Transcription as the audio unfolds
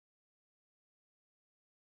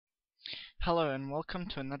Hello and welcome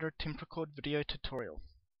to another Temprecord video tutorial.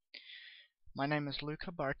 My name is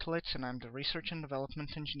Luca Bartolets and I'm the Research and Development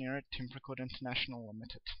Engineer at Temprecord International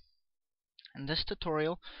Limited. In this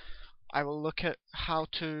tutorial I will look at how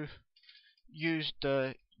to use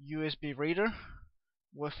the USB reader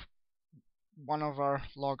with one of our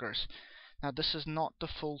loggers. Now this is not the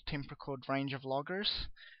full Temprecord range of loggers,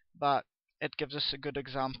 but it gives us a good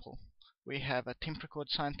example. We have a Temprecord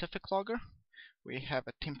Scientific logger, we have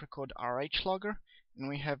a Temprecord RH logger, and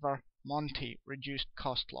we have our Monty reduced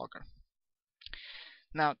cost logger.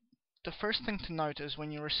 Now, the first thing to note is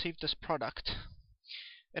when you receive this product,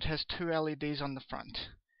 it has two LEDs on the front.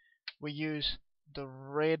 We use the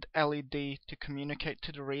red LED to communicate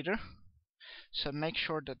to the reader, so make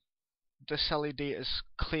sure that this LED is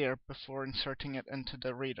clear before inserting it into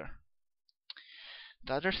the reader.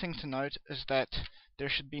 The other thing to note is that there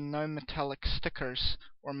should be no metallic stickers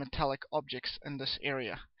or metallic objects in this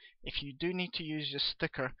area. If you do need to use your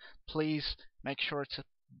sticker, please make sure it's a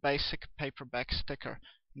basic paperback sticker,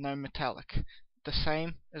 no metallic. The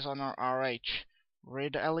same is on our RH.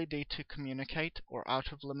 Red LED to communicate or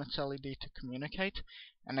out of limits LED to communicate,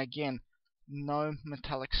 and again, no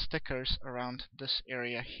metallic stickers around this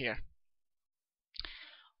area here.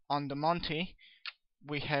 On the Monty,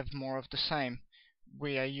 we have more of the same.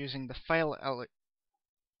 We are using the fail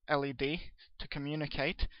LED to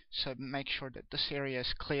communicate, so make sure that this area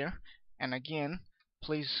is clear, and again,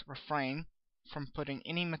 please refrain from putting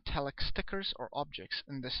any metallic stickers or objects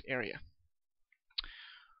in this area.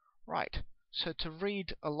 Right, so to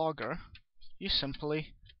read a logger, you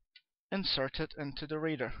simply insert it into the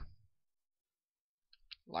reader,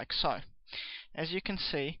 like so. As you can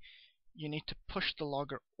see, you need to push the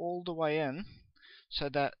logger all the way in so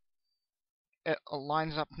that it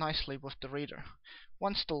lines up nicely with the reader.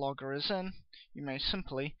 Once the logger is in, you may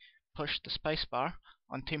simply push the spacebar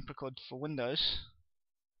on Temprecord for Windows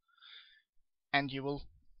and you will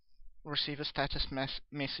receive a status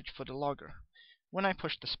message for the logger. When I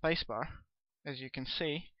push the spacebar, as you can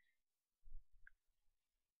see,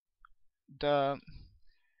 the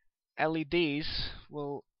LEDs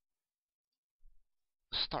will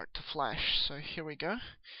start to flash. So here we go.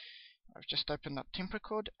 I've just opened up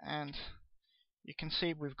Temprecord and you can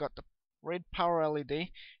see we've got the red power LED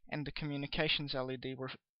and the communications LED will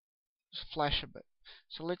flash a bit.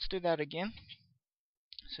 So let's do that again.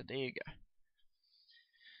 So there you go.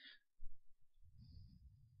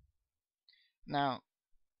 Now,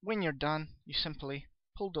 when you're done, you simply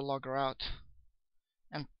pull the logger out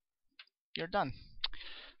and you're done.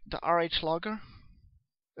 The RH logger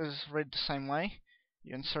is read the same way.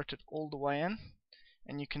 You insert it all the way in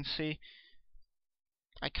and you can see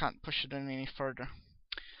I can't push it in any further.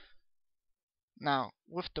 Now,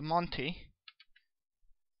 with the Monty,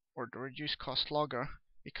 or the reduced cost logger,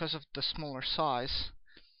 because of the smaller size,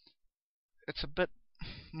 it's a bit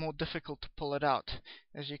more difficult to pull it out.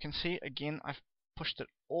 As you can see, again, I've pushed it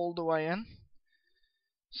all the way in,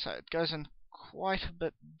 so it goes in quite a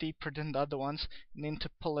bit deeper than the other ones, and then to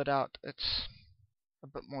pull it out, it's a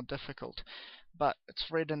bit more difficult. But it's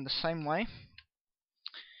read in the same way,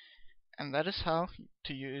 and that is how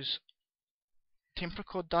to use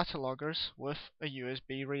Temprecord data loggers with a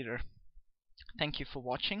USB reader. Thank you for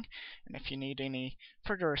watching, and if you need any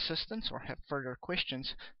further assistance or have further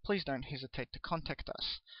questions, please don't hesitate to contact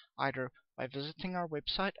us, either by visiting our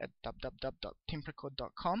website at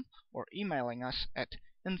www.temprecord.com or emailing us at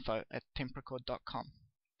info@temprecord.com.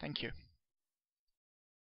 Thank you.